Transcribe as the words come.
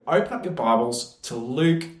Open up your Bibles to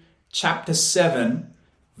Luke chapter 7,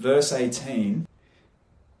 verse 18.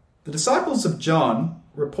 The disciples of John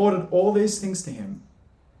reported all these things to him.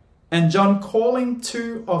 And John, calling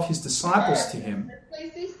two of his disciples to him,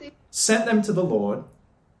 sent them to the Lord,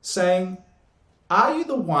 saying, "Are you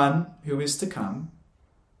the one who is to come,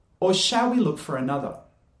 or shall we look for another?"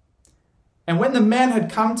 And when the men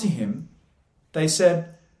had come to him, they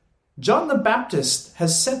said, "John the Baptist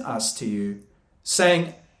has sent us to you,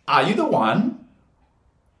 saying, 'Are you the one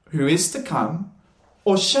who is to come,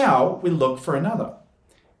 or shall we look for another?'"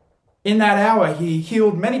 In that hour he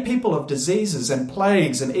healed many people of diseases and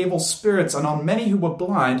plagues and evil spirits, and on many who were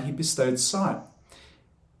blind he bestowed sight.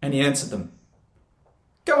 And he answered them,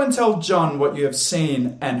 "Go and tell John what you have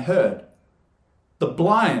seen and heard. The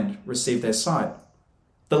blind receive their sight,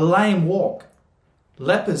 the lame walk,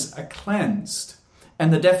 lepers are cleansed,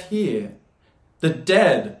 and the deaf hear, the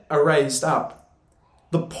dead are raised up,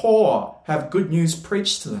 the poor have good news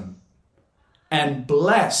preached to them, and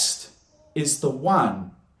blessed is the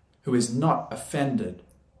one who is not offended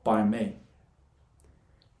by me."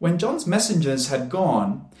 When John's messengers had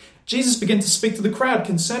gone, Jesus began to speak to the crowd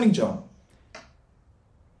concerning John.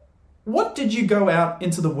 "What did you go out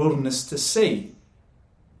into the wilderness to see?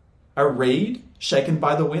 A reed shaken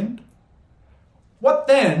by the wind? What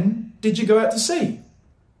then did you go out to see?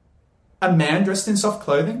 A man dressed in soft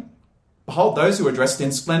clothing? Behold, those who are dressed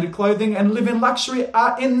in splendid clothing and live in luxury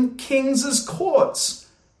are in kings' courts.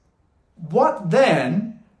 What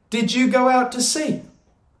then did you go out to see?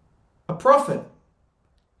 A prophet?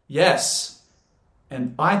 Yes,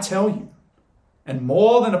 and I tell you, and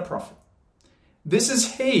more than a prophet. This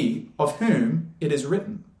is he of whom it is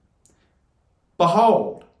written,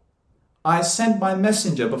 'Behold, I send my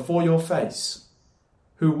messenger before your face,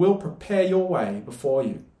 who will prepare your way before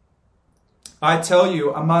you.' I tell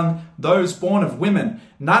you, among those born of women,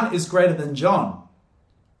 none is greater than John.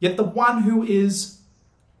 Yet the one who is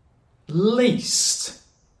least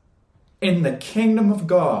in the kingdom of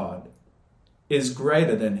God is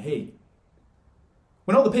greater than he."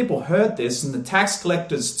 When all the people heard this, and the tax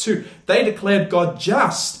collectors too, they declared God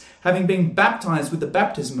just, having been baptized with the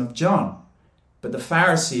baptism of John. But the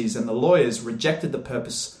Pharisees and the lawyers rejected the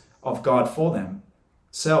purpose of God for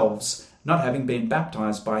themselves, not having been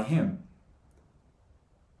baptized by him.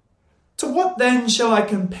 "To what then shall I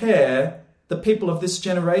compare the people of this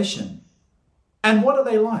generation? And what are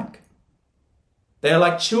they like? They are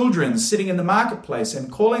like children sitting in the marketplace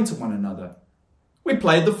and calling to one another. 'We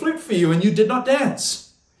played the flute for you and you did not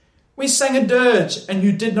dance. We sang a dirge and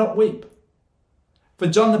you did not weep.' For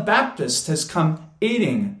John the Baptist has come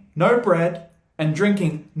eating no bread and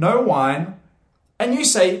drinking no wine, and you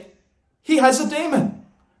say, 'He has a demon.'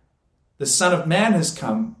 The Son of Man has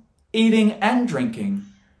come eating and drinking,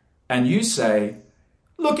 and you say,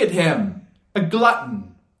 'Look at him, a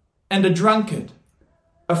glutton and a drunkard,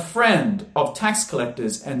 a friend of tax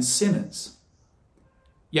collectors and sinners.'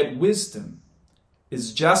 Yet wisdom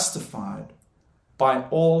is justified by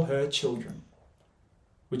all her children."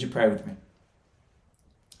 Would you pray with me?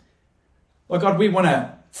 Lord God, we want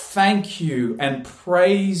to thank you and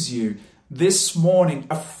praise you this morning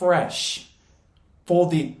afresh for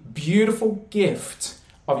the beautiful gift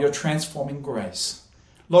of your transforming grace.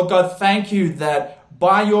 Lord God, thank you that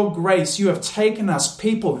by your grace you have taken us,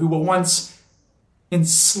 people who were once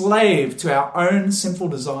enslaved to our own sinful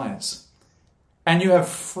desires, and you have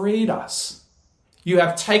freed us. You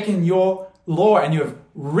have taken your law and you have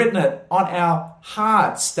written it on our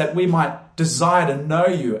hearts that we might desire to know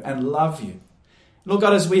you and love you. Lord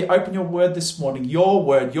God, as we open your word this morning, your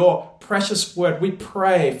word, your precious word, we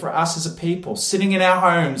pray for us as a people sitting in our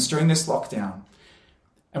homes during this lockdown.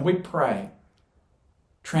 And we pray,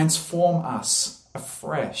 transform us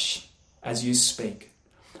afresh as you speak.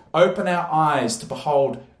 Open our eyes to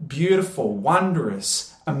behold beautiful,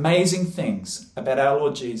 wondrous, amazing things about our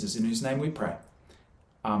Lord Jesus, in whose name we pray.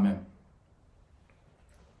 Amen.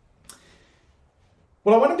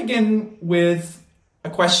 Well, I want to begin with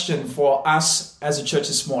a question for us as a church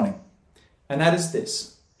this morning, and that is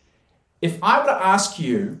this. If I were to ask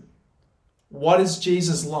you, what is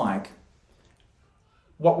Jesus like,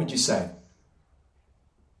 what would you say?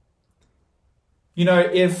 You know,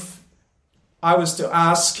 if I was to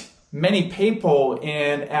ask many people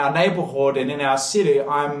in our neighborhood and in our city,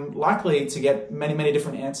 I'm likely to get many, many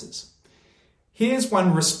different answers. Here's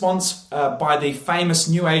one response by the famous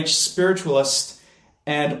New Age spiritualist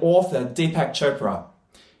and author Deepak Chopra.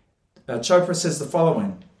 Chopra says the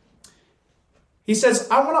following. He says,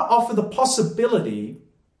 "I want to offer the possibility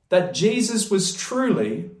that Jesus was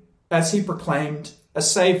truly, as he proclaimed, a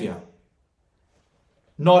savior.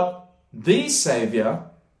 Not the savior,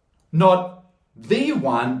 not the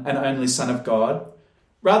one and only Son of God.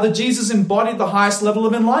 Rather, Jesus embodied the highest level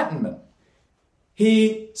of enlightenment.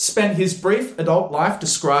 He spent his brief adult life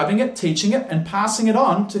describing it, teaching it, and passing it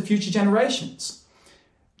on to future generations.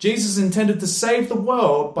 Jesus intended to save the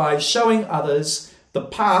world by showing others the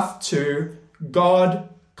path to God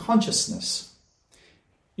consciousness.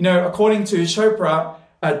 According to Chopra,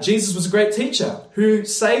 Jesus was a great teacher who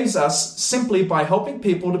saves us simply by helping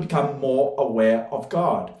people to become more aware of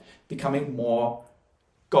God, becoming more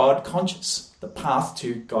God conscious, the path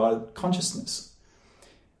to God consciousness.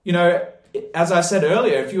 As I said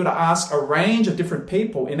earlier, if you were to ask a range of different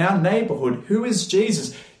people in our neighborhood, who is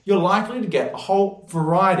Jesus, you're likely to get a whole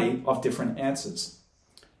variety of different answers.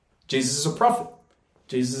 Jesus is a prophet.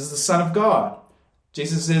 Jesus is the Son of God.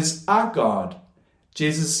 Jesus is our God.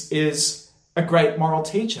 Jesus is a great moral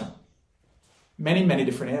teacher. Many, many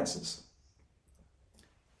different answers.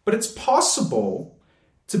 But it's possible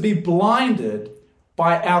to be blinded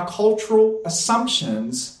by our cultural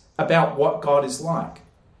assumptions about what God is like.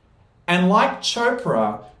 And like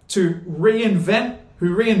Chopra, who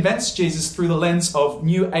reinvents Jesus through the lens of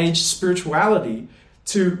New Age spirituality,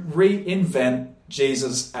 to reinvent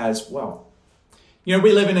Jesus as well. We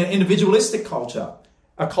live in an individualistic culture,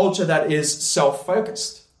 a culture that is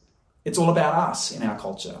self-focused. It's all about us in our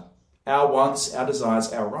culture, our wants, our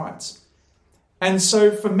desires, our rights. And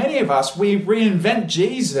so for many of us, we reinvent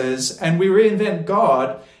Jesus and we reinvent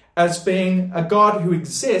God as being a God who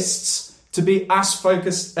exists to be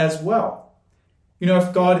us-focused as well.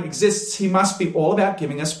 If God exists, he must be all about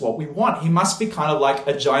giving us what we want. He must be kind of like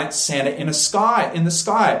a giant Santa in the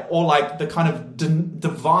sky, or like the kind of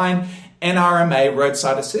divine NRMA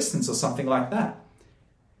roadside assistance or something like that.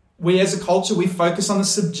 We as a culture, we focus on the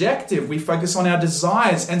subjective, we focus on our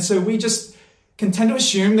desires, and so we just can tend to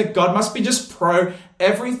assume that God must be just pro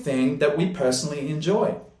everything that we personally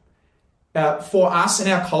enjoy. For us in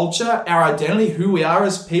our culture, our identity, who we are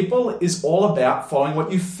as people, is all about following what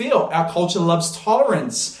you feel. Our culture loves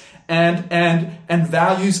tolerance and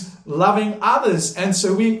values loving others. And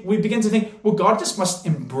so we begin to think, well, God just must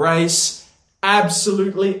embrace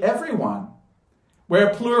absolutely everyone. We're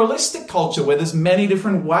a pluralistic culture where there's many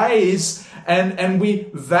different ways, and we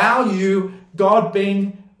value God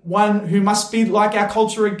being one who must be like our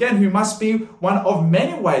culture again, who must be one of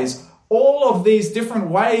many ways. All of these different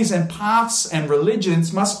ways and paths and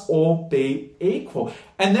religions must all be equal.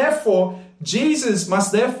 And therefore, Jesus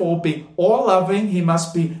must therefore be all-loving. He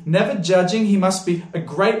must be never judging. He must be a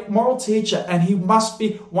great moral teacher. And he must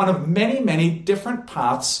be one of many, many different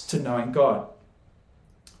paths to knowing God.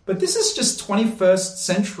 But this is just 21st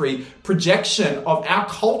century projection of our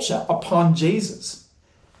culture upon Jesus.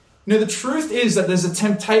 The truth is that there's a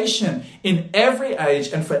temptation in every age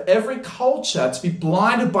and for every culture to be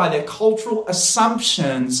blinded by their cultural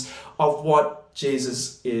assumptions of what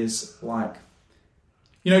Jesus is like.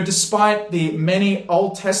 Despite the many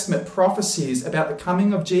Old Testament prophecies about the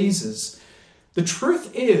coming of Jesus, the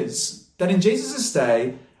truth is that in Jesus'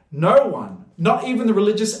 day, no one, not even the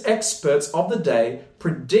religious experts of the day,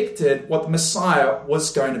 predicted what the Messiah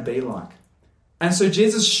was going to be like. And so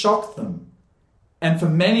Jesus shocked them. And for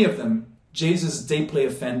many of them, Jesus deeply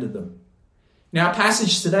offended them. Now, our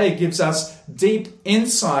passage today gives us deep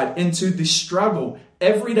insight into the struggle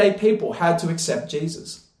everyday people had to accept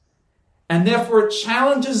Jesus. And therefore, it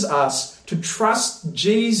challenges us to trust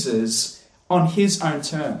Jesus on his own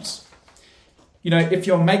terms. If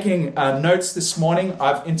you're making notes this morning,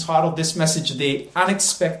 I've entitled this message, The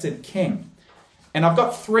Unexpected King. And I've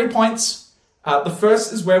got 3 points. The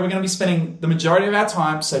first is where we're going to be spending the majority of our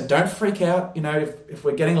time, so don't freak out, if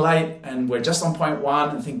we're getting late and we're just on point 1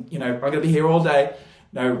 and think, I'm going to be here all day.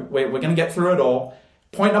 No, we're going to get through it all.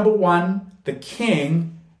 Point number 1, the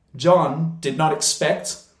king, John, did not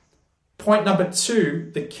expect. Point number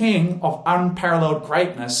 2, the king of unparalleled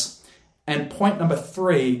greatness. And point number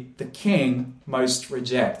 3, the king most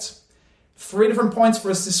reject. 3 different points for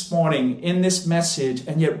us this morning in this message,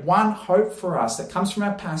 and yet one hope for us that comes from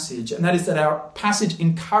our passage, and that is that our passage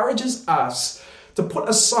encourages us to put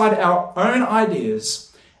aside our own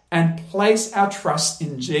ideas and place our trust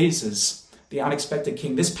in Jesus, the unexpected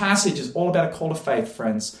King. This passage is all about a call to faith,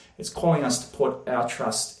 friends. It's calling us to put our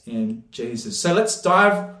trust in Jesus. So let's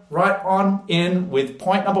dive right on in with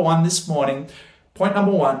point number 1 this morning. Point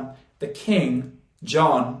number 1, the King,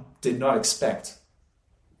 John, did not expect.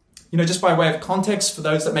 Just by way of context, for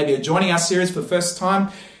those that maybe are joining our series for the first time,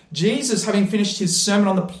 Jesus, having finished his sermon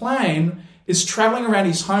on the plain, is traveling around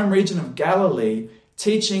his home region of Galilee,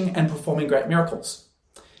 teaching and performing great miracles.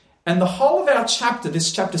 And the whole of our chapter,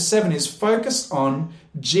 this chapter 7, is focused on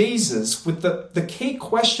Jesus, with the key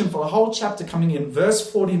question for the whole chapter coming in verse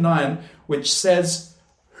 49, which says,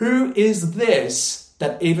 "Who is this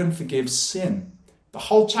that even forgives sin?" The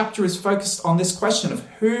whole chapter is focused on this question of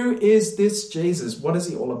who is this Jesus? What is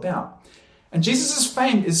he all about? And Jesus'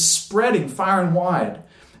 fame is spreading far and wide.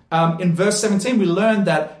 In verse 17, we learn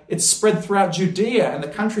that it's spread throughout Judea and the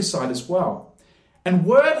countryside as well. And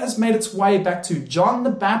word has made its way back to John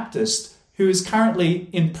the Baptist, who is currently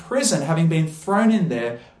in prison, having been thrown in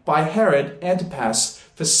there by Herod Antipas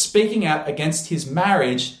for speaking out against his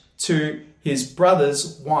marriage to his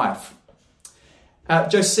brother's wife.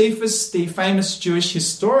 Josephus, the famous Jewish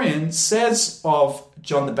historian, says of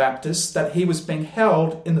John the Baptist that he was being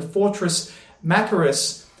held in the fortress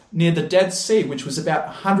Machaerus near the Dead Sea, which was about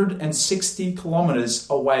 160 kilometers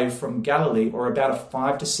away from Galilee, or about a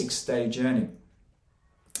 5 to 6 day journey.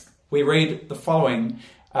 We read the following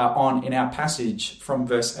on in our passage from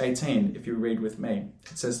verse 18, if you read with me.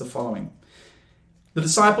 It says the following: "The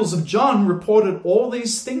disciples of John reported all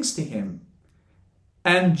these things to him.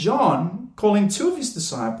 And John, calling 2 of his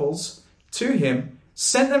disciples to him,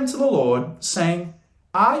 sent them to the Lord, saying,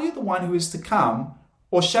 'Are you the one who is to come,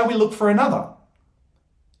 or shall we look for another?'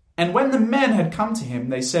 And when the men had come to him,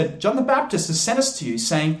 they said, 'John the Baptist has sent us to you,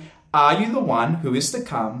 saying, Are you the one who is to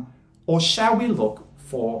come, or shall we look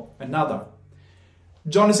for another?'"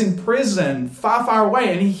 John is in prison, far, far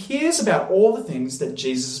away, and he hears about all the things that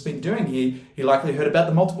Jesus has been doing. He likely heard about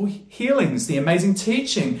the multiple healings, the amazing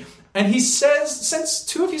teaching, and he sends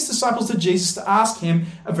 2 of his disciples to Jesus to ask him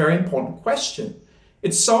a very important question.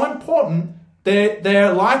 It's so important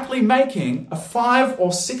they're likely making a 5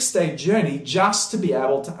 or 6 day journey just to be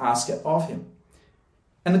able to ask it of him.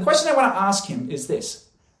 And the question I want to ask him is this: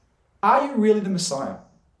 are you really the Messiah?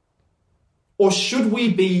 Or should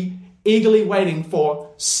we be eagerly waiting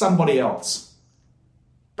for somebody else?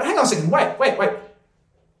 But hang on a second, wait.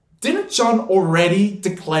 Didn't John already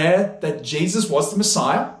declare that Jesus was the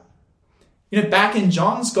Messiah? Back in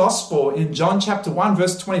John's Gospel, in John chapter 1,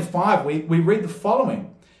 verse 25, we read the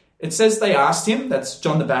following. It says they asked him, that's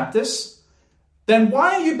John the Baptist, "Then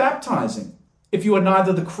why are you baptizing, if you are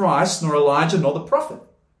neither the Christ, nor Elijah, nor the prophet?"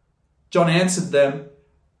 John answered them,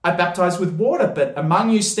 "I baptize with water, but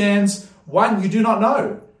among you stands one you do not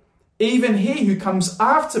know, even he who comes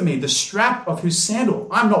after me, the strap of whose sandal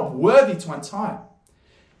I'm not worthy to untie."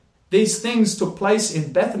 These things took place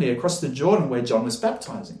in Bethany across the Jordan, where John was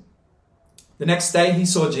baptizing. The next day he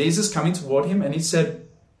saw Jesus coming toward him, and he said,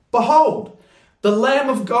 "Behold, the Lamb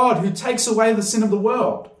of God who takes away the sin of the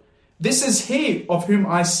world. This is he of whom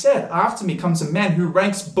I said, after me comes a man who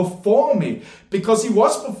ranks before me, because he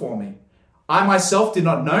was before me. I myself did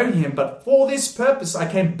not know him, but for this purpose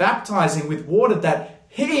I came baptizing with water, that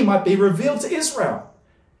he might be revealed to Israel."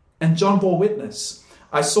 And John bore witness.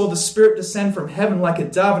 "I saw the Spirit descend from heaven like a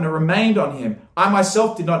dove, and it remained on him. I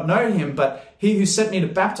myself did not know him, but he who sent me to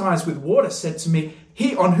baptize with water said to me,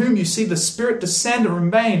 'He on whom you see the Spirit descend and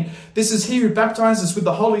remain, this is he who baptizes with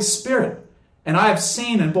the Holy Spirit.' And I have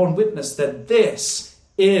seen and borne witness that this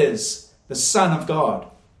is the Son of God."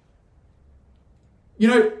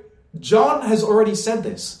 John has already said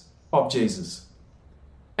this of Jesus.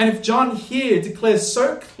 And if John here declares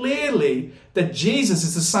so clearly that Jesus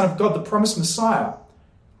is the Son of God, the promised Messiah,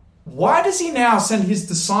 why does he now send his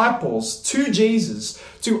disciples to Jesus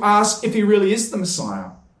to ask if he really is the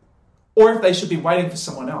Messiah, or if they should be waiting for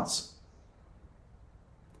someone else?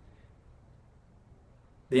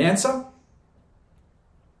 The answer?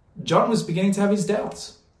 John was beginning to have his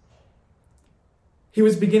doubts. He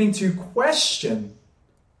was beginning to question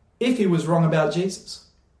if he was wrong about Jesus.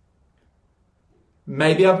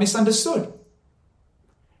 Maybe I've misunderstood.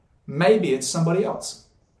 Maybe it's somebody else.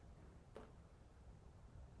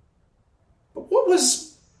 But what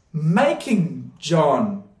was making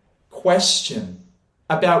John question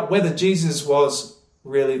about whether Jesus was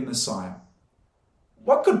really the Messiah?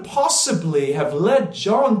 What could possibly have led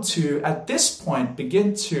John to, at this point,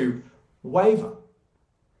 begin to waver?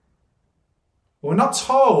 We're not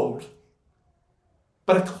told,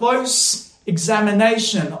 but a close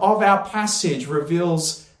examination of our passage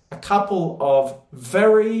reveals a couple of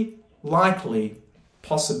very likely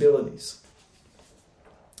possibilities.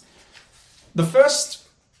 The first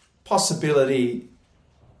possibility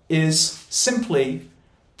is simply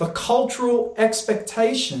the cultural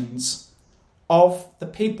expectations of the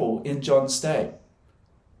people in John's day.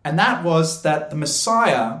 And that was that the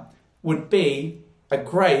Messiah would be a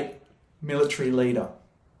great military leader.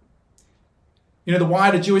 The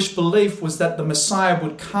wider Jewish belief was that the Messiah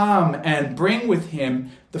would come and bring with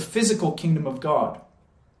him the physical kingdom of God.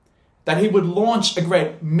 that he would launch a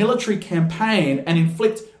great military campaign and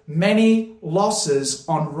inflict many losses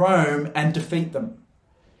on Rome and defeat them.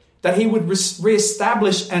 That he would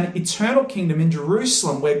re-establish an eternal kingdom in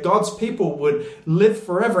Jerusalem where God's people would live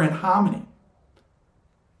forever in harmony.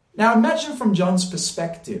 Now imagine from John's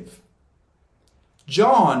perspective.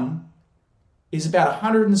 John is about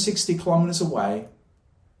 160 kilometers away,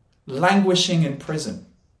 languishing in prison,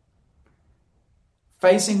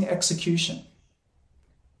 facing execution.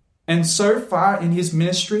 And so far in his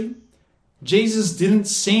ministry, Jesus didn't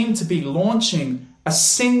seem to be launching a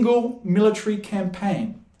single military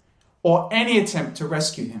campaign or any attempt to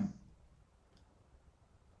rescue him.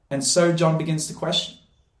 And so John begins to question,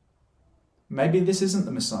 maybe this isn't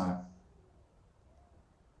the Messiah,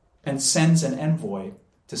 and sends an envoy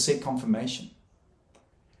to seek confirmation.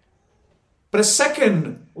 But a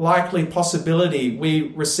second likely possibility we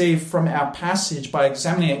receive from our passage by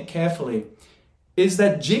examining it carefully is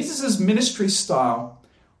that Jesus' ministry style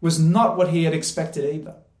was not what he had expected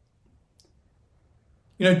either.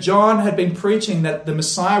 John had been preaching that the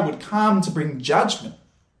Messiah would come to bring judgment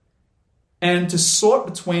and to sort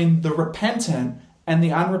between the repentant and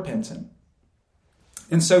the unrepentant.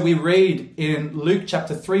 And so we read in Luke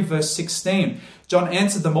chapter 3, verse 16, John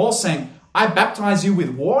answered them all saying, I baptize you with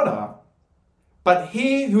water, but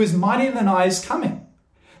he who is mightier than I is coming,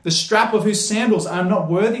 the strap of whose sandals I am not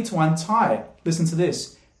worthy to untie. Listen to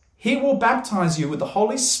this. He will baptize you with the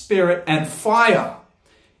Holy Spirit and fire.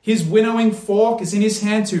 His winnowing fork is in his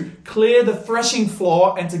hand to clear the threshing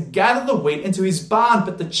floor and to gather the wheat into his barn,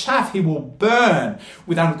 but the chaff he will burn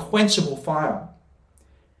with unquenchable fire.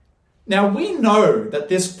 Now we know that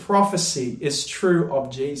this prophecy is true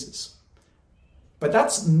of Jesus, but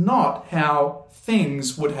that's not how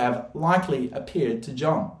things would have likely appeared to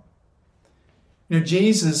John.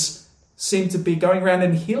 Jesus seemed to be going around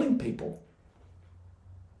and healing people.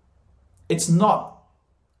 It's not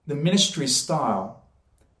the ministry style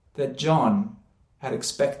that John had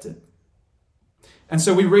expected. And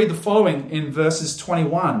so we read the following in verses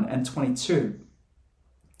 21 and 22.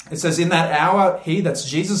 It says, in that hour, he, that's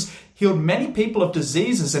Jesus, healed many people of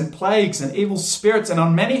diseases and plagues and evil spirits, and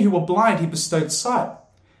on many who were blind he bestowed sight.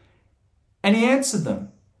 And he answered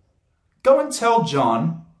them, go and tell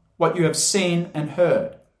John what you have seen and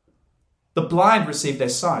heard. The blind receive their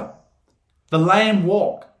sight. The lame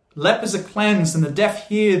walk. Lepers are cleansed and the deaf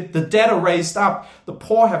hear. The dead are raised up. The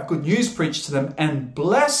poor have good news preached to them. And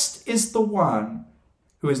blessed is the one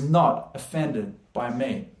who is not offended by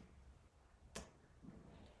me.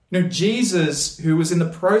 Jesus, who was in the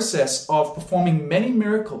process of performing many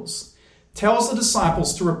miracles, tells the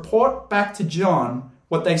disciples to report back to John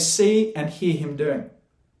what they see and hear him doing.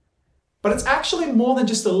 But it's actually more than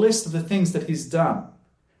just a list of the things that he's done.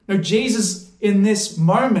 Jesus in this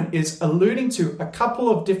moment is alluding to a couple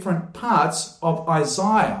of different parts of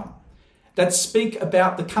Isaiah that speak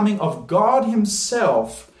about the coming of God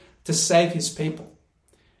himself to save his people.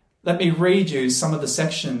 Let me read you some of the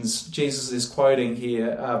sections Jesus is quoting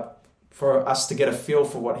here for us to get a feel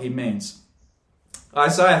for what he means.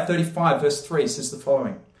 Isaiah 35 verse 3 says the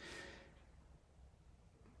following.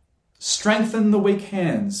 Strengthen the weak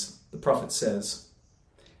hands, the prophet says,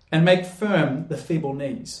 and make firm the feeble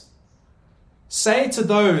knees. Say to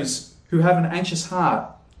those who have an anxious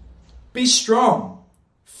heart, be strong,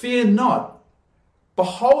 fear not.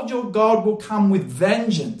 Behold, your God will come with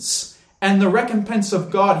vengeance, and the recompense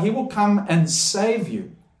of God, he will come and save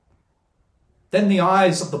you. Then the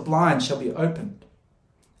eyes of the blind shall be opened,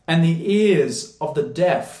 and the ears of the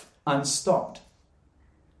deaf unstopped.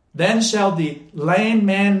 Then shall the lame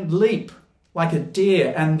man leap like a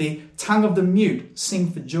deer, and the tongue of the mute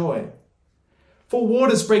sing for joy. For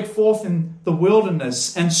waters break forth in the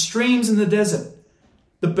wilderness, and streams in the desert.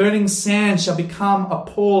 The burning sand shall become a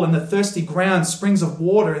pool, and the thirsty ground springs of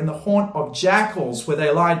water in the haunt of jackals where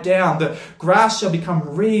they lie down. The grass shall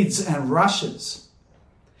become reeds and rushes.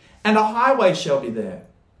 And a highway shall be there,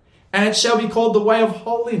 and it shall be called the way of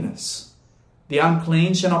holiness. The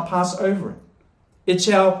unclean shall not pass over it. It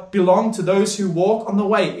shall belong to those who walk on the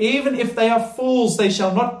way. Even if they are fools, they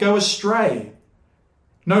shall not go astray.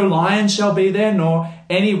 No lion shall be there, nor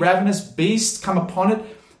any ravenous beast come upon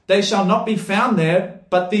it. They shall not be found there,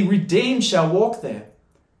 but the redeemed shall walk there.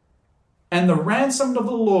 And the ransomed of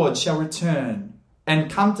the Lord shall return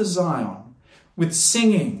and come to Zion with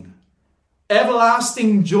singing.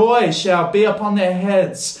 Everlasting joy shall be upon their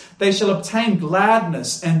heads. They shall obtain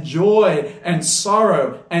gladness and joy, and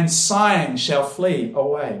sorrow and sighing shall flee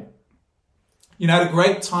away. At a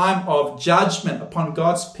great time of judgment upon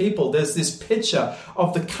God's people, there's this picture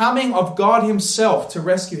of the coming of God himself to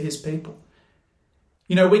rescue his people.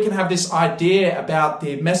 We can have this idea about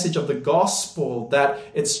the message of the gospel that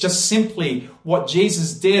it's just simply what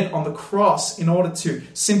Jesus did on the cross in order to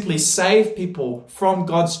simply save people from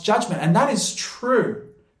God's judgment. And that is true.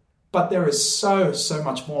 But there is so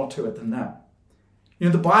much more to it than that.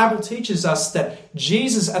 The Bible teaches us that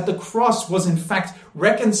Jesus at the cross was in fact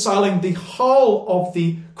reconciling the whole of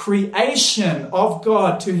the creation of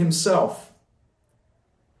God to himself.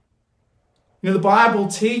 The Bible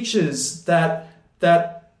teaches that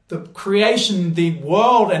the creation, the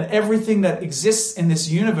world, and everything that exists in this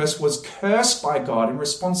universe was cursed by God in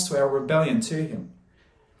response to our rebellion to him.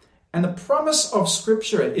 And the promise of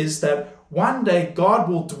Scripture is that one day God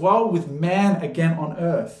will dwell with man again on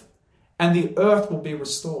earth, and the earth will be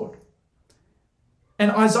restored.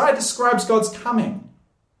 And Isaiah describes God's coming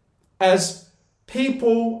as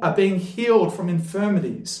people are being healed from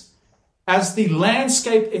infirmities, as the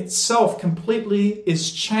landscape itself completely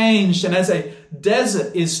is changed, and as a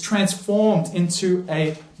desert is transformed into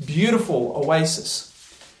a beautiful oasis.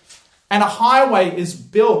 And a highway is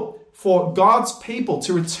built for God's people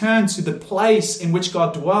to return to the place in which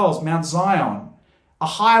God dwells, Mount Zion, a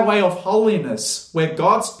highway of holiness where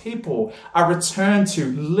God's people are returned to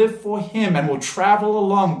live for him and will travel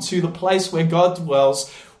along to the place where God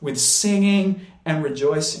dwells with singing and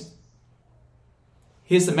rejoicing.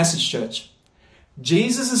 Here's the message, church.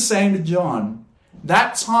 Jesus is saying to John,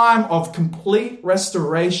 that time of complete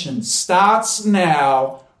restoration starts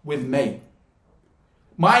now with me.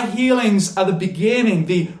 My healings are the beginning,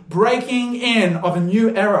 the breaking in of a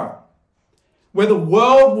new era, where the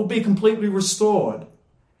world will be completely restored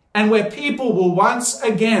and where people will once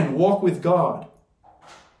again walk with God.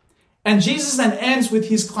 And Jesus then ends with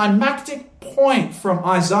his climactic point from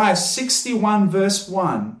Isaiah 61 verse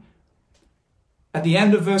 1 at the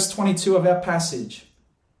end of verse 22 of our passage,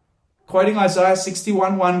 quoting Isaiah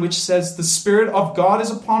 61:1, which says, "The Spirit of God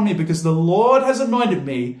is upon me because the Lord has anointed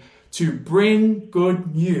me to bring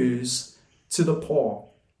good news to the poor."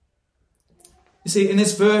 You see, in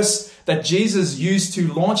this verse that Jesus used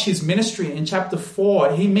to launch his ministry in chapter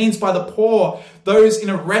 4, he means by the poor those in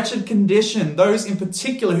a wretched condition, those in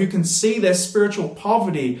particular who can see their spiritual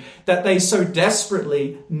poverty, that they so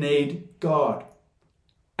desperately need God.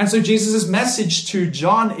 And so Jesus' message to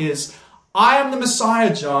John is, I am the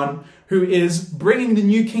Messiah, John, who is bringing the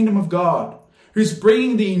new kingdom of God, who's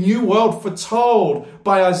bringing the new world foretold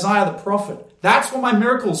by Isaiah the prophet. That's what my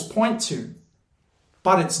miracles point to.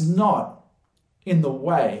 But it's not in the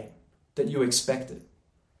way that you expected.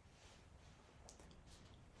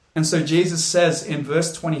 And so Jesus says in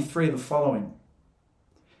verse 23 the following,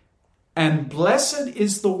 "And blessed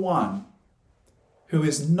is the one who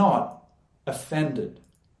is not offended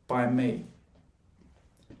by me."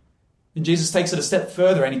 And Jesus takes it a step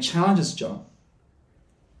further and he challenges John.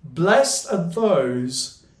 Blessed are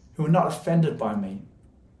those who are not offended by me.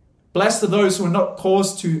 Blessed are those who are not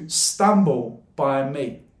caused to stumble by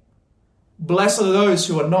me. Blessed are those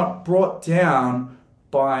who are not brought down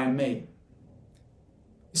by me.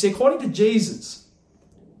 You see, according to Jesus,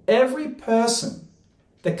 every person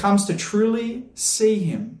that comes to truly see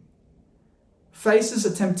him faces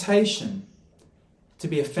a temptation to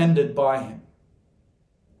be offended by him.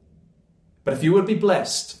 But if you would be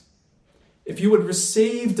blessed, if you would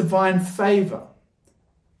receive divine favor,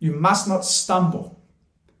 you must not stumble.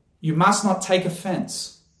 You must not take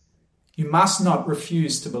offense. You must not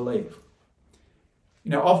refuse to believe.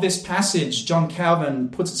 Of this passage, John Calvin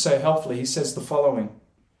puts it so helpfully. He says the following: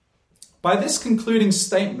 "By this concluding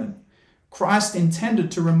statement, Christ intended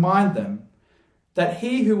to remind them that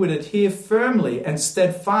he who would adhere firmly and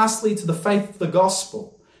steadfastly to the faith of the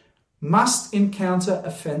gospel must encounter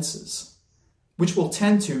offenses, which will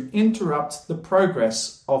tend to interrupt the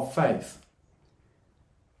progress of faith.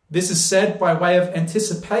 This is said by way of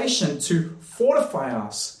anticipation to fortify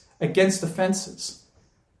us against offenses.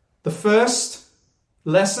 The first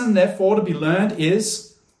lesson, therefore, to be learned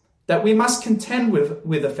is that we must contend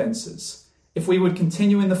with offenses if we would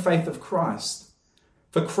continue in the faith of Christ.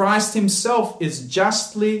 For Christ himself is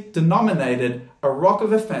justly denominated a rock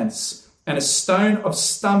of offense and a stone of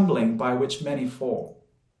stumbling by which many fall."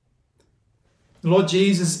 The Lord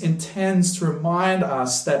Jesus intends to remind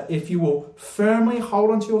us that if you will firmly hold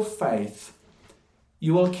onto your faith,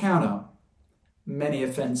 you will encounter many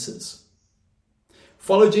offenses.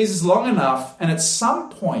 Follow Jesus long enough, and at some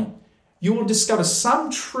point, you will discover some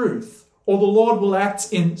truth, or the Lord will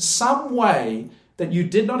act in some way that you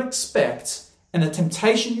did not expect, and the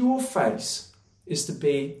temptation you will face is to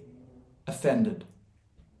be offended.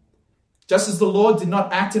 Just as the Lord did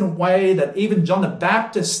not act in a way that even John the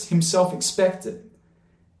Baptist himself expected,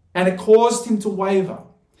 and it caused him to waver,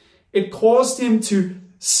 It caused him to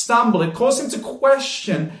stumble. It caused him to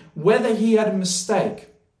question whether he had a mistake.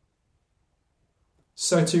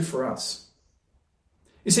 So too for us.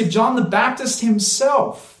 You see, John the Baptist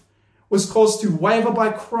himself was caused to waver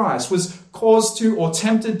by Christ, was caused to or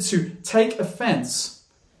tempted to take offense.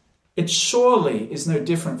 It surely is no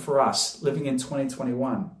different for us living in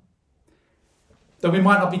 2021. Though we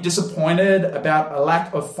might not be disappointed about a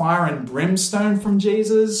lack of fire and brimstone from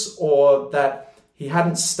Jesus, or that he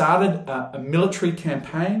hadn't started a military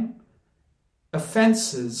campaign,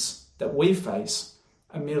 offenses that we face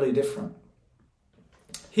are merely different.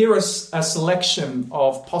 Here is a selection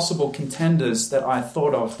of possible contenders that I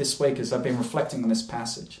thought of this week as I've been reflecting on this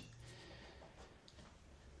passage.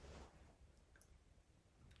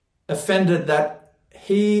 Offended that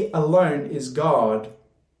he alone is God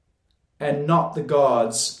and not the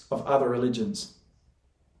gods of other religions.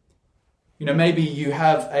 You know, maybe you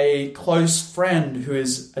have a close friend who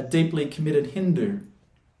is a deeply committed Hindu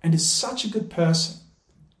and is such a good person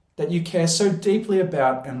that you care so deeply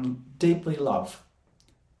about and deeply love.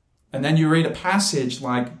 And then you read a passage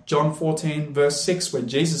like John 14 verse 6 where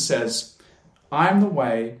Jesus says, "I am the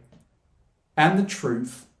way and the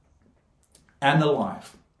truth and the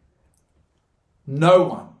life. No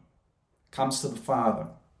one comes to the Father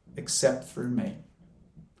except through me."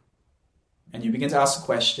 And you begin to ask the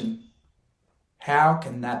question, how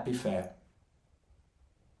can that be fair?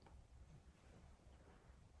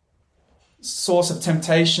 Source of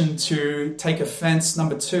temptation to take offense,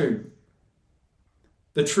 number 2.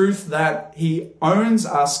 The truth that he owns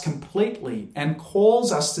us completely and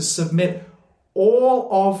calls us to submit all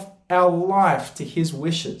of our life to his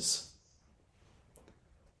wishes.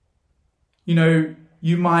 You know,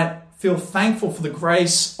 you might feel thankful for the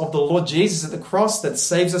grace of the Lord Jesus at the cross that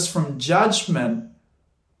saves us from judgment,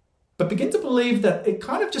 but begin to believe that it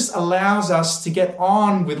kind of just allows us to get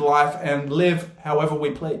on with life and live however we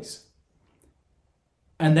please.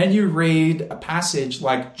 And then you read a passage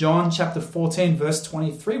like John chapter 14, verse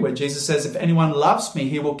 23, where Jesus says, "If anyone loves me,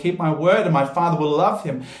 he will keep my word, and my Father will love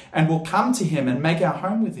him and will come to him and make our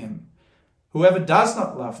home with him. Whoever does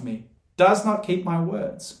not love me does not keep my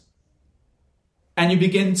words." And you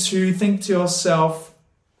begin to think to yourself,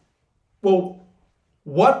 well,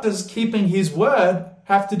 what does keeping his word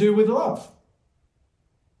have to do with love?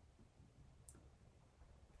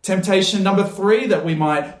 Temptation number 3 that we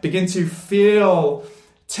might begin to feel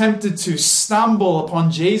tempted to stumble upon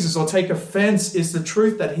Jesus or take offense is the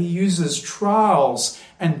truth that he uses trials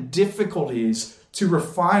and difficulties to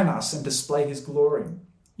refine us and display his glory.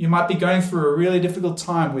 You might be going through a really difficult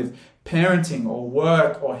time with parenting or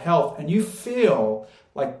work or health, and you feel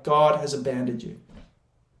like God has abandoned you.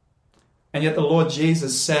 And yet the Lord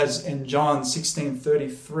Jesus says in John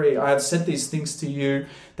 16:33, "I have said these things to you,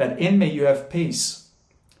 that in me you have peace.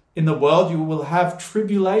 In the world you will have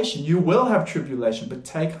tribulation. You will have tribulation, but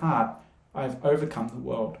take heart, I have overcome the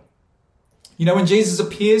world." You know, when Jesus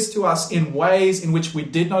appears to us in ways in which we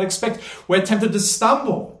did not expect, we're tempted to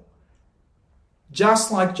stumble,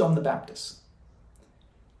 just like John the Baptist.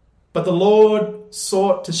 But the Lord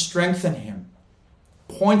sought to strengthen him,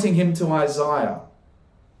 pointing him to Isaiah,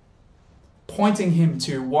 pointing him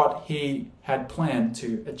to what he had planned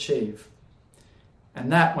to achieve. And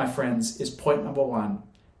that, my friends, is point number 1.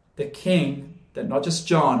 The king that not just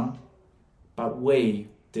John, but we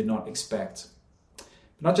did not expect.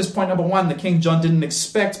 Not just point number 1, the king John didn't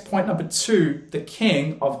expect. Point number 2, the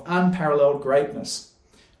king of unparalleled greatness.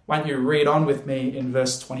 Why don't you read on with me in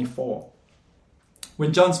verse 24.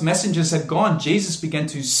 When John's messengers had gone, Jesus began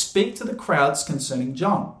to speak to the crowds concerning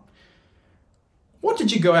John. "What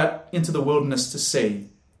did you go out into the wilderness to see?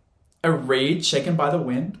 A reed shaken by the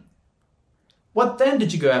wind? What then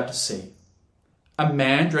did you go out to see? A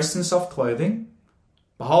man dressed in soft clothing?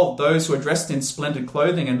 Behold, those who are dressed in splendid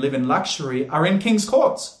clothing and live in luxury are in king's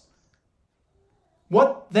courts.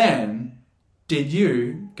 What then did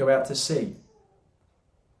you go out to see?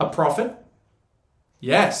 A prophet?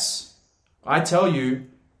 Yes, I tell you,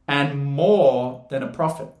 and more than a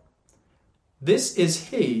prophet. This is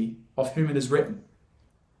he of whom it is written,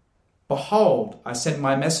 'Behold, I send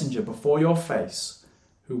my messenger before your face,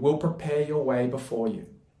 who will prepare your way before you.'"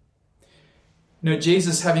 You know,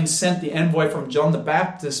 Jesus, having sent the envoy from John the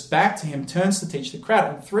Baptist back to him, turns to teach the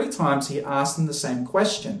crowd. And 3 times he asked them the same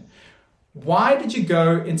question. "Why did you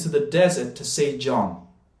go into the desert to see John?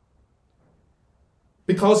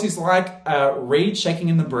 Because he's like a reed shaking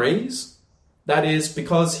in the breeze? That is,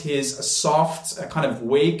 because he's a soft, a kind of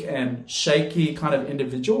weak and shaky kind of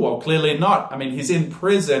individual? Well, clearly not. I mean, he's in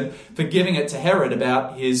prison for giving it to Herod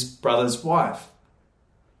about his brother's wife."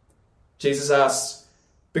 Jesus asks,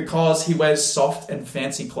 because he wears soft and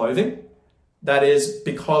fancy clothing? That is,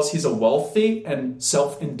 because he's a wealthy and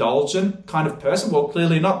self-indulgent kind of person? Well,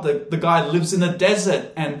 clearly not. The guy lives in the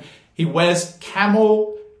desert and he wears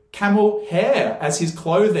camel hair as his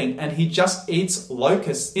clothing and he just eats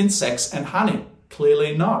locusts, insects, and honey.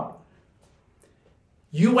 Clearly not.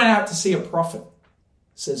 You went out to see a prophet,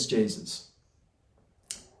 says Jesus,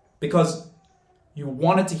 because you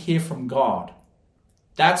wanted to hear from God.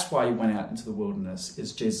 That's why you went out into the wilderness,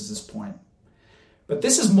 is Jesus' point. But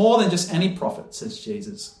this is more than just any prophet, says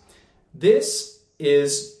Jesus. John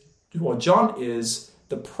is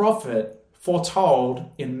the prophet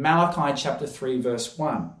foretold in Malachi chapter 3, verse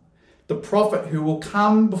 1. The prophet who will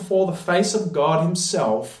come before the face of God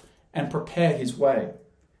himself and prepare his way.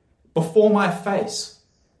 Before my face.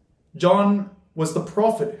 John was the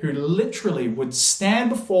prophet who literally would stand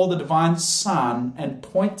before the divine Son and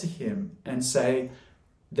point to him and say,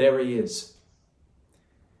 there he is.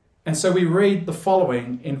 And so we read the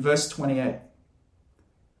following in verse 28.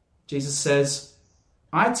 Jesus says,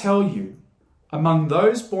 I tell you, among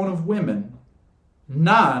those born of women,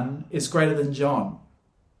 none is greater than John.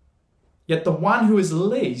 Yet the one who is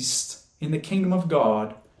least in the kingdom of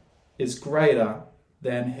God is greater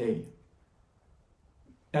than he.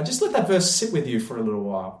 Now just let that verse sit with you for a little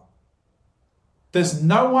while. There's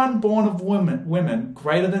no one born of women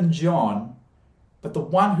greater than John, but the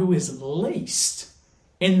one who is least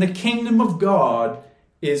in the kingdom of God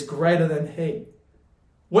is greater than he.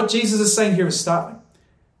 What Jesus is saying here is startling.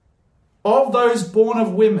 Of those born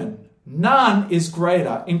of women, none is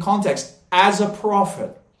greater, in context, as a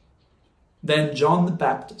prophet, than John the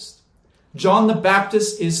Baptist. John the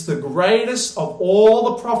Baptist is the greatest of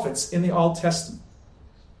all the prophets in the Old Testament.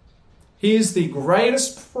 He is the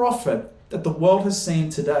greatest prophet that the world has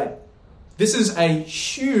seen today. This is a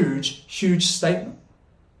huge, huge statement.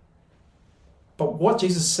 But what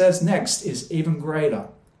Jesus says next is even greater.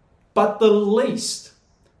 But the least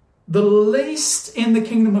in the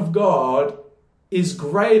kingdom of God is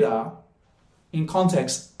greater, in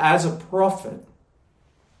context, as a prophet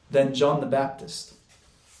than John the Baptist.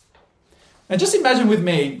 Now just imagine with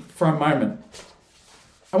me for a moment.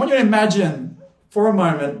 I want you to imagine for a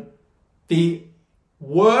moment the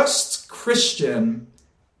worst Christian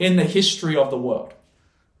in the history of the world.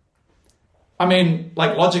 I mean,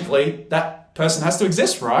 like logically, that person has to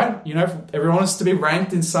exist, right? You know, everyone is to be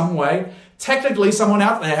ranked in some way. Technically, someone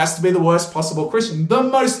out there has to be the worst possible Christian, the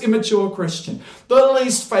most immature Christian, the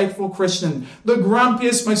least faithful Christian, the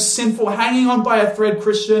grumpiest, most sinful, hanging on by a thread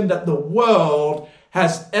Christian that the world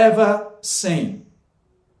has ever seen.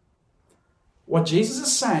 What Jesus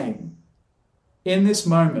is saying in this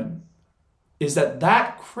moment is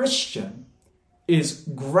that Christian is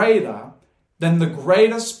greater than the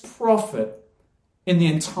greatest prophet in the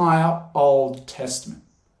entire Old Testament,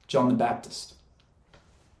 John the Baptist.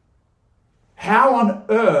 How on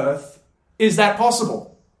earth is that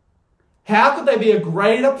possible? How could there be a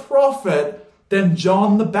greater prophet than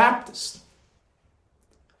John the Baptist?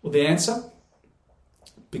 Well, the answer?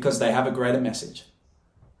 Because they have a greater message.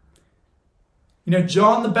 You know,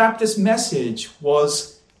 John the Baptist's message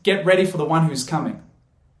was, get ready for the one who's coming.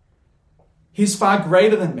 He's far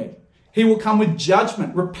greater than me. He will come with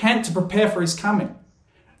judgment. Repent to prepare for his coming.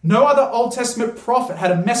 No other Old Testament prophet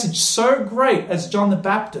had a message so great as John the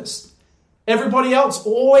Baptist. Everybody else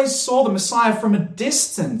always saw the Messiah from a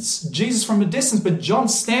distance, Jesus from a distance, but John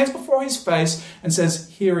stands before his face and says,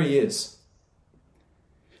 here he is.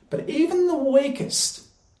 But even the weakest,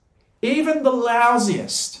 even the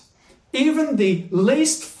lousiest, even the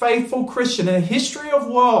least faithful Christian in the history of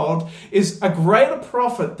the world is a greater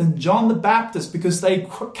prophet than John the Baptist because they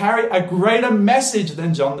carry a greater message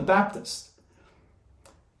than John the Baptist.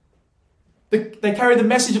 They carry the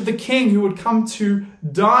message of the King who would come to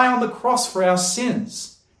die on the cross for our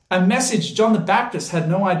sins. A message John the Baptist had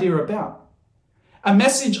no idea about. A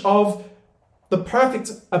message of the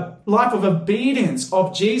perfect life of obedience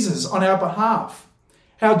of Jesus on our behalf.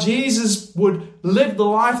 How Jesus would live the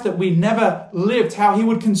life that we never lived. How he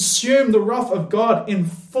would consume the wrath of God in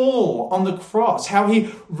full on the cross. How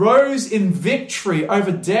he rose in victory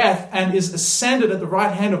over death and is ascended at the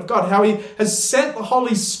right hand of God. How he has sent the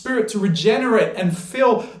Holy Spirit to regenerate and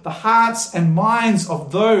fill the hearts and minds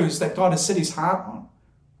of those that God has set his heart on.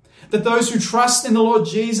 That those who trust in the Lord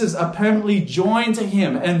Jesus are permanently joined to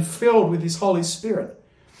him and filled with his Holy Spirit.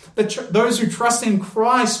 That those who trust in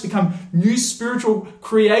Christ become new spiritual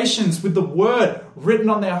creations with the word written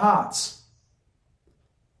on their hearts.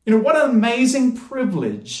 You know, what an amazing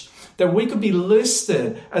privilege that we could be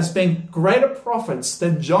listed as being greater prophets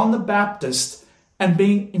than John the Baptist and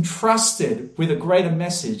being entrusted with a greater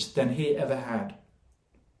message than he ever had.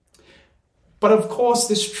 But of course,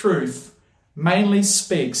 this truth mainly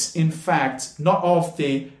speaks, in fact, not of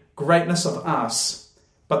the greatness of us,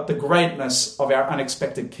 but the greatness of our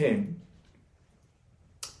unexpected King.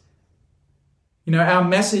 You know, our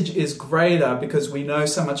message is greater because we know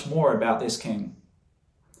so much more about this King.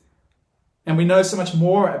 And we know so much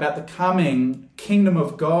more about the coming kingdom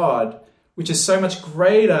of God, which is so much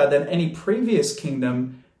greater than any previous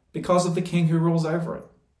kingdom because of the King who rules over it.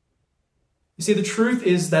 You see, the truth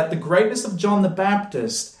is that the greatness of John the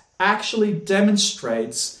Baptist actually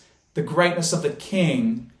demonstrates the greatness of the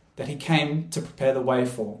King that he came to prepare the way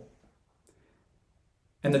for.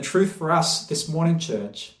 And the truth for us this morning,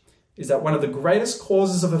 church, is that one of the greatest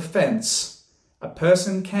causes of offense a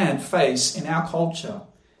person can face in our culture,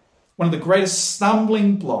 one of the greatest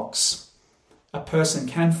stumbling blocks a person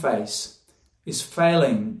can face, is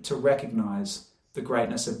failing to recognize the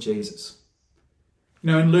greatness of Jesus.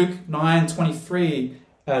 You know, in Luke 9:23,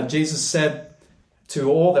 Jesus said to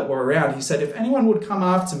all that were around, he said, "If anyone would come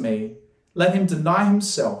after me, let him deny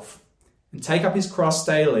himself and take up his cross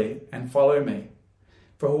daily and follow me.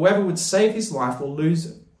 For whoever would save his life will lose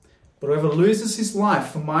it. But whoever loses his life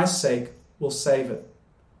for my sake will save it."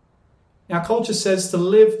 Our culture says to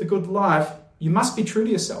live the good life, you must be true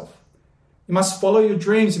to yourself. You must follow your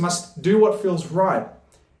dreams. You must do what feels right.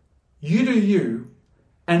 You do you,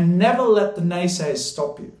 and never let the naysayers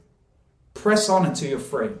stop you. Press on until you're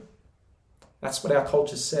free. That's what our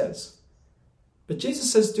culture says. But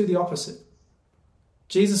Jesus says do the opposite.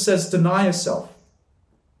 Jesus says deny yourself.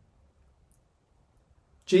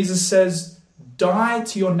 Jesus says die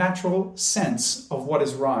to your natural sense of what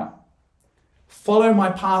is right. Follow my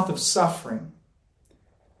path of suffering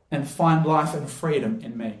and find life and freedom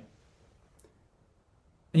in me.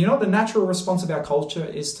 And you know what the natural response of our culture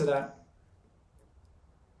is to that?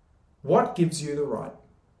 What gives you the right?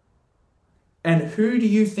 And who do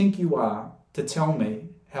you think you are to tell me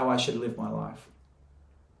how I should live my life?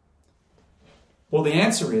 Well, the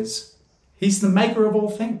answer is, he's the maker of all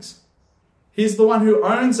things. He's the one who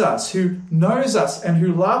owns us, who knows us, and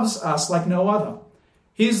who loves us like no other.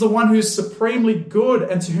 He's the one who's supremely good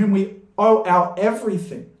and to whom we owe our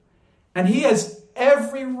everything. And he has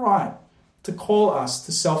every right to call us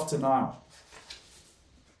to self-denial.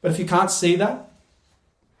 But if you can't see that,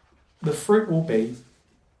 the fruit will be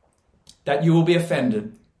that you will be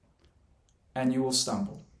offended and you will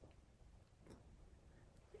stumble.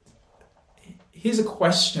 Here's a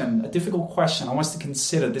question, a difficult question I want us to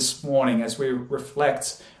consider this morning as we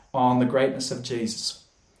reflect on the greatness of Jesus.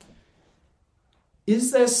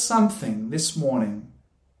 Is there something this morning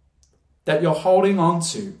that you're holding on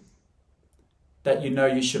to that you know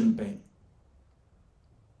you shouldn't be?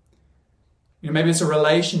 You know, maybe it's a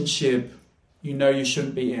relationship you know you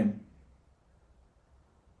shouldn't be in.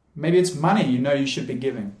 Maybe it's money you know you should be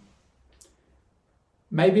giving.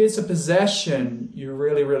 Maybe it's a possession you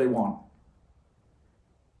really, really want.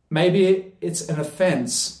 Maybe it's an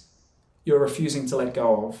offense you're refusing to let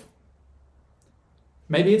go of.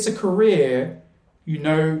 Maybe it's a career you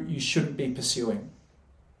know you shouldn't be pursuing.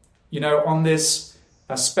 You know,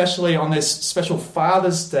 especially on this special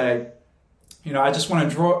Father's Day, you know, I just want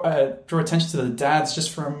to draw attention to the dads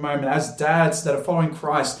just for a moment. As dads that are following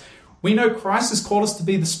Christ, we know Christ has called us to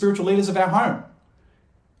be the spiritual leaders of our home.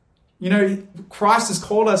 You know, Christ has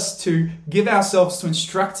called us to give ourselves to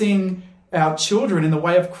instructing our children in the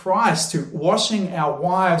way of Christ, to washing our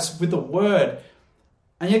wives with the word.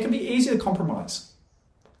 And yet it can be easy to compromise.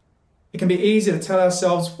 It can be easy to tell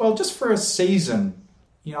ourselves, well, just for a season,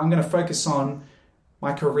 you know, I'm going to focus on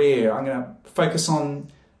my career. I'm going to focus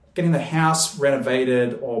on getting the house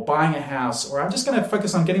renovated or buying a house, or I'm just going to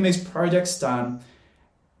focus on getting these projects done,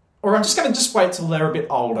 or I'm just going to just wait till they're a bit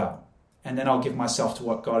older, and then I'll give myself to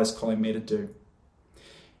what God is calling me to do.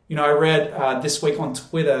 You know, I read this week on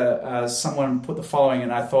Twitter, someone put the following,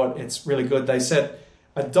 and I thought it's really good. They said,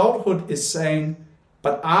 adulthood is saying,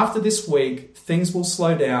 but after this week, things will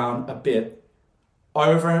slow down a bit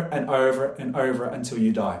over and over and over until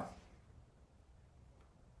you die.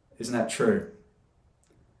 Isn't that true?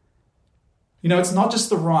 You know, it's not just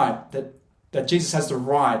the right that Jesus has the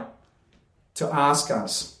right to ask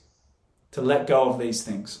us to let go of these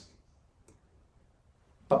things.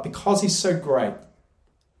 But because he's so great,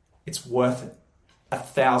 it's worth it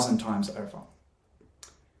 1,000 times over.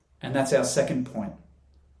 And that's our second point,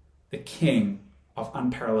 the King of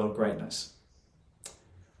unparalleled greatness.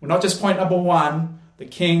 Well, not just point number one, the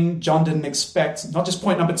King John didn't expect, not just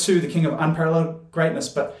point number two, the King of unparalleled greatness,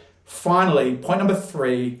 but finally, point number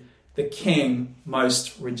three, the King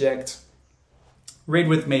most reject. Read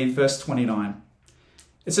with me verse 29.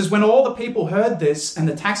 It says, when all the people heard this, and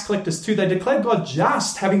the tax collectors too, they declared God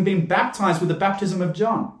just, having been baptized with the baptism of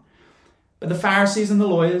John. But the Pharisees and the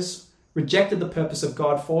lawyers rejected the purpose of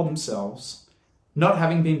God for themselves, not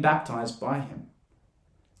having been baptized by him.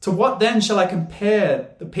 To what then shall I compare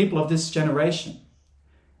the people of this generation?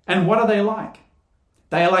 And what are they like?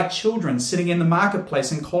 They are like children sitting in the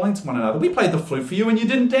marketplace and calling to one another. We played the flute for you and you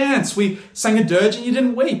didn't dance. We sang a dirge and you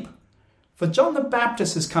didn't weep. For John the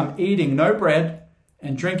Baptist has come eating no bread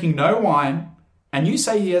and drinking no wine, and you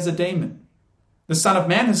say he has a demon. The Son of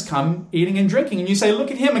Man has come eating and drinking, and you say, look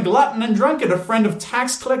at him, a glutton and drunkard, a friend of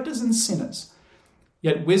tax collectors and sinners.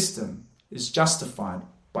 Yet wisdom is justified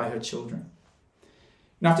by her children.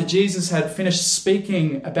 And after Jesus had finished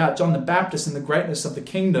speaking about John the Baptist and the greatness of the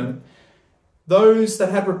kingdom, those that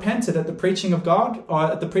had repented at the preaching of God,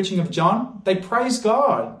 or at the preaching of John, they praised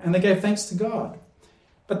God and they gave thanks to God.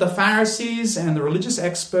 But the Pharisees and the religious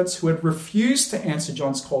experts who had refused to answer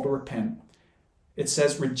John's call to repent, it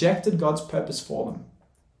says, rejected God's purpose for them.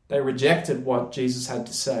 They rejected what Jesus had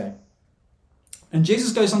to say. And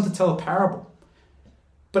Jesus goes on to tell a parable.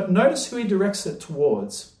 But notice who he directs it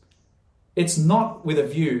towards. It's not with a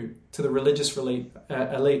view to the religious elite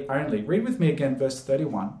only. Read with me again verse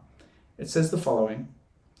 31. It says the following.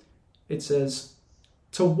 It says,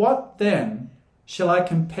 to what then shall I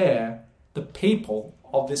compare the people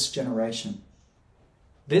of this generation?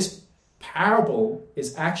 This parable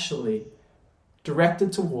is actually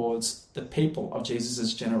directed towards the people of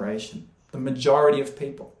Jesus' generation, the majority of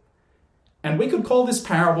people. And we could call this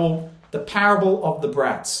parable the parable of the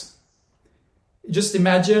brats. Just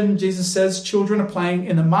imagine, Jesus says, children are playing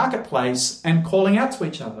in the marketplace and calling out to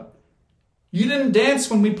each other. You didn't dance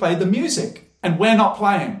when we played the music, and we're not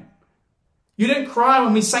playing. You didn't cry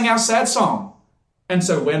when we sang our sad song, and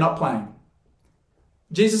so we're not playing.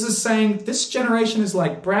 Jesus is saying this generation is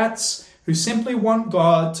like brats who simply want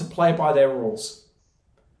God to play by their rules.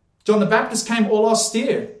 John the Baptist came all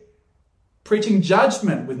austere, preaching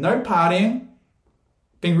judgment with no partying,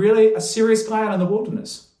 being really a serious guy out in the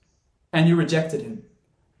wilderness, and you rejected him.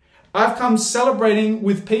 I've come celebrating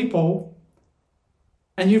with people,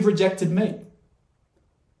 and you've rejected me.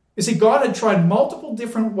 You see, God had tried multiple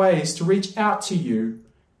different ways to reach out to you,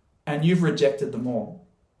 and you've rejected them all.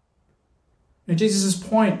 Now, Jesus'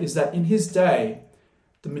 point is that in his day,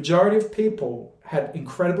 the majority of people had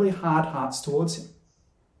incredibly hard hearts towards him.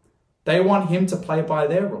 They want him to play by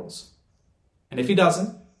their rules. And if he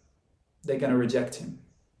doesn't, they're going to reject him.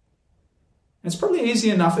 And it's probably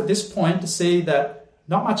easy enough at this point to see that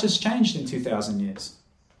not much has changed in 2,000 years.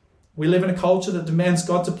 We live in a culture that demands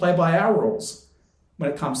God to play by our rules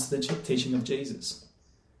when it comes to the teaching of Jesus.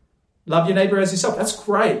 Love your neighbor as yourself. That's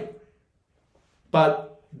great. But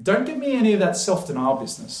don't give me any of that self-denial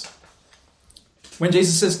business. When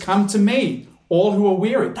Jesus says, come to me, all who are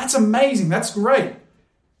weary, that's amazing. That's great.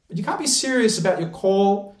 But you can't be serious about your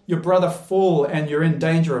call your brother full and you're in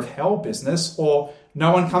danger of hell business, or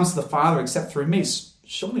no one comes to the Father except through me.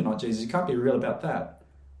 Surely not, Jesus. You can't be real about that.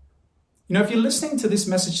 You know, if you're listening to this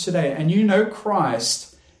message today and you know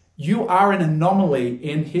Christ, you are an anomaly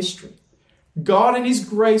in history. God in his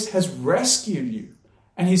grace has rescued you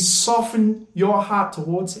and he's softened your heart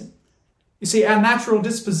towards him. You see, our natural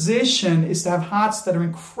disposition is to have hearts that are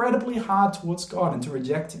incredibly hard towards God and to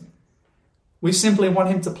reject him. We simply want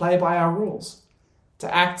him to play by our rules,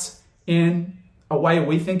 to act in a way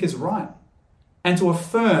we think is right, and to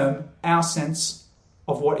affirm our sense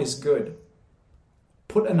of what is good.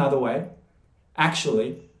 Put another way,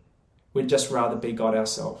 actually, we'd just rather be God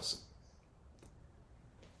ourselves.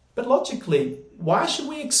 But logically, why should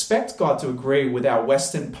we expect God to agree with our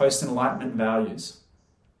Western post-Enlightenment values?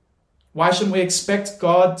 Why shouldn't we expect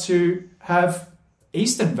God to have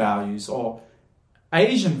Eastern values or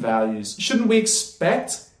Asian values? Shouldn't we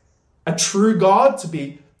expect a true God to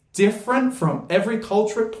be different from every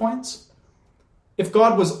culture at points? If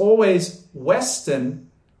God was always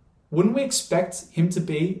Western, wouldn't we expect him to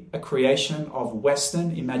be a creation of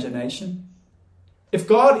Western imagination? If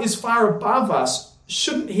God is far above us,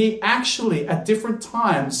 shouldn't he actually at different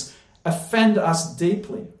times offend us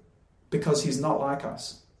deeply because he's not like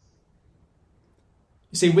us?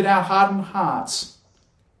 You see, with our hardened hearts,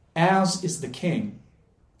 ours is the king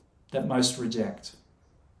that most reject.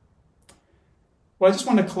 Well, I just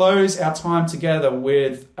want to close our time together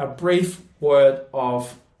with a brief word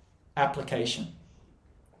of application.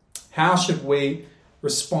 How should we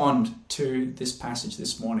respond to this passage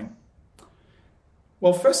this morning?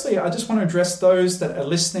 Well, firstly, I just want to address those that are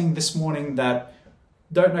listening this morning that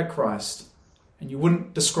don't know Christ, and you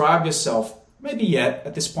wouldn't describe yourself, maybe yet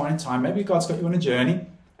at this point in time, maybe God's got you on a journey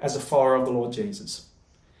as a follower of the Lord Jesus.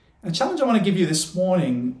 And the challenge I want to give you this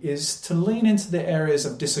morning is to lean into the areas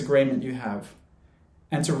of disagreement you have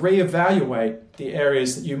and to reevaluate the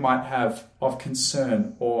areas that you might have of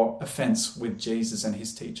concern or offense with Jesus and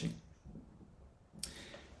his teaching.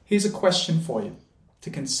 Here's a question for you to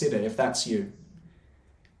consider if that's you.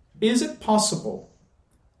 Is it possible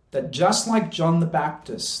that just like John the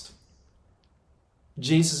Baptist,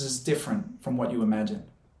 Jesus is different from what you imagine?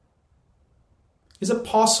 Is it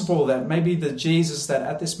possible that maybe the Jesus that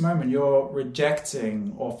at this moment you're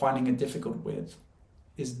rejecting or finding it difficult with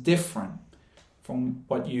is different from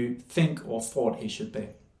what you think or thought he should be?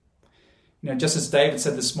 Just as David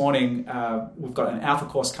said this morning, we've got an Alpha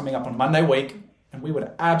course coming up on Monday week, and we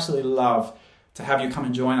would absolutely love to have you come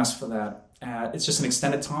and join us for that. It's just an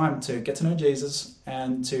extended time to get to know Jesus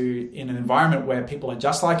and to, in an environment where people are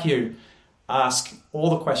just like you, ask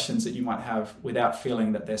all the questions that you might have without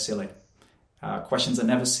feeling that they're silly. Questions are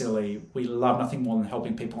never silly. We love nothing more than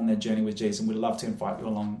helping people on their journey with Jesus, and we'd love to invite you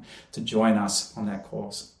along to join us on that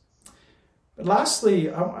course. But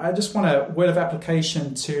lastly, I just want a word of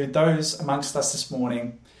application to those amongst us this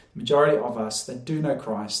morning, the majority of us that do know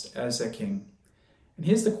Christ as their King. And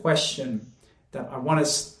here's the question that I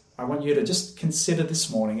want you to just consider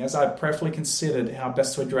this morning as I prayerfully considered how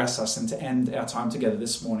best to address us and to end our time together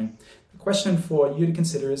this morning. The question for you to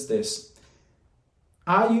consider is this: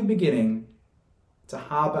 are you beginning to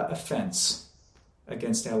harbour offence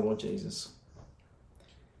against our Lord Jesus?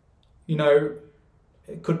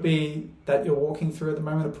 It could be that you're walking through at the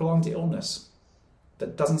moment a prolonged illness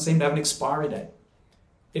that doesn't seem to have an expiry date.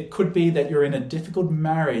 It could be that you're in a difficult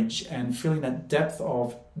marriage and feeling that depth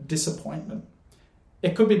of disappointment.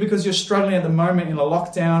 It could be because you're struggling at the moment in a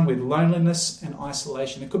lockdown with loneliness and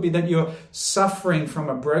isolation. It could be that you're suffering from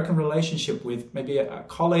a broken relationship with maybe a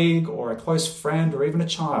colleague or a close friend or even a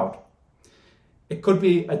child. It could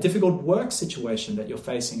be a difficult work situation that you're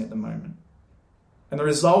facing at the moment. And the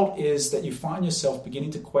result is that you find yourself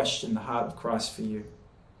beginning to question the heart of Christ for you.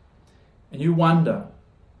 And you wonder,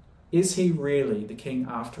 is he really the King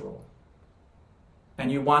after all? And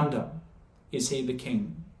you wonder, is he the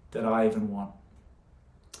King that I even want?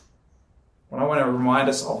 Well, I want to remind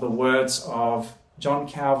us of the words of John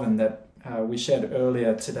Calvin that we shared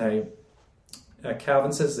earlier today.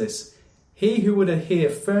 Calvin says this: "He who would adhere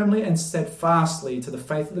firmly and steadfastly to the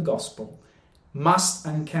faith of the gospel must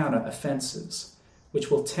encounter offences which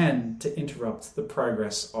will tend to interrupt the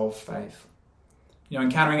progress of faith."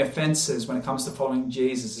 Encountering offences when it comes to following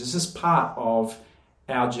Jesus is just part of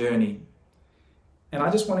our journey. And I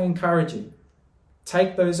just want to encourage you,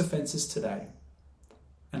 take those offences today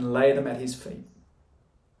and lay them at his feet.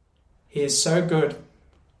 He is so good.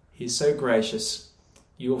 He is so gracious.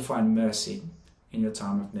 You will find mercy in your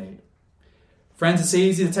time of need. Friends, it's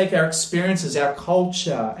easy to take our experiences, our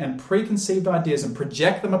culture, and preconceived ideas and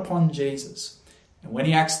project them upon Jesus. And when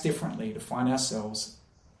he acts differently, to find ourselves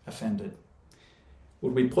offended.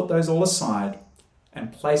 Would we put those all aside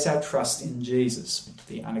and place our trust in Jesus,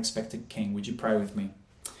 the unexpected King? Would you pray with me?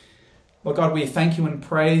 Lord God, we thank you and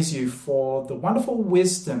praise you for the wonderful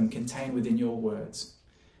wisdom contained within your words.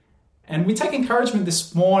 And we take encouragement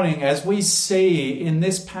this morning as we see in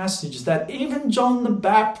this passage that even John the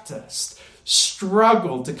Baptist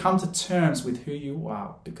struggled to come to terms with who you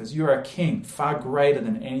are, because you're a King far greater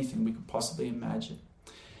than anything we could possibly imagine.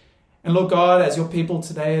 And Lord God, as your people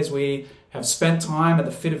today, as we have spent time at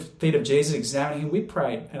the feet of Jesus examining him, we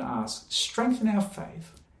pray and ask, strengthen our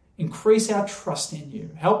faith, increase our trust in you.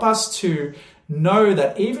 Help us to know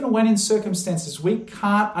that even when in circumstances we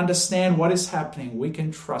can't understand what is happening, we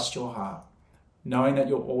can trust your heart, knowing that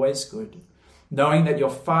you're always good, knowing that you're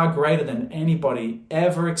far greater than anybody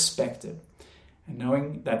ever expected, and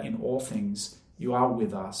knowing that in all things you are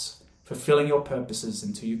with us, fulfilling your purposes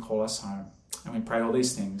until you call us home. And we pray all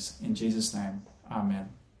these things in Jesus' name. Amen.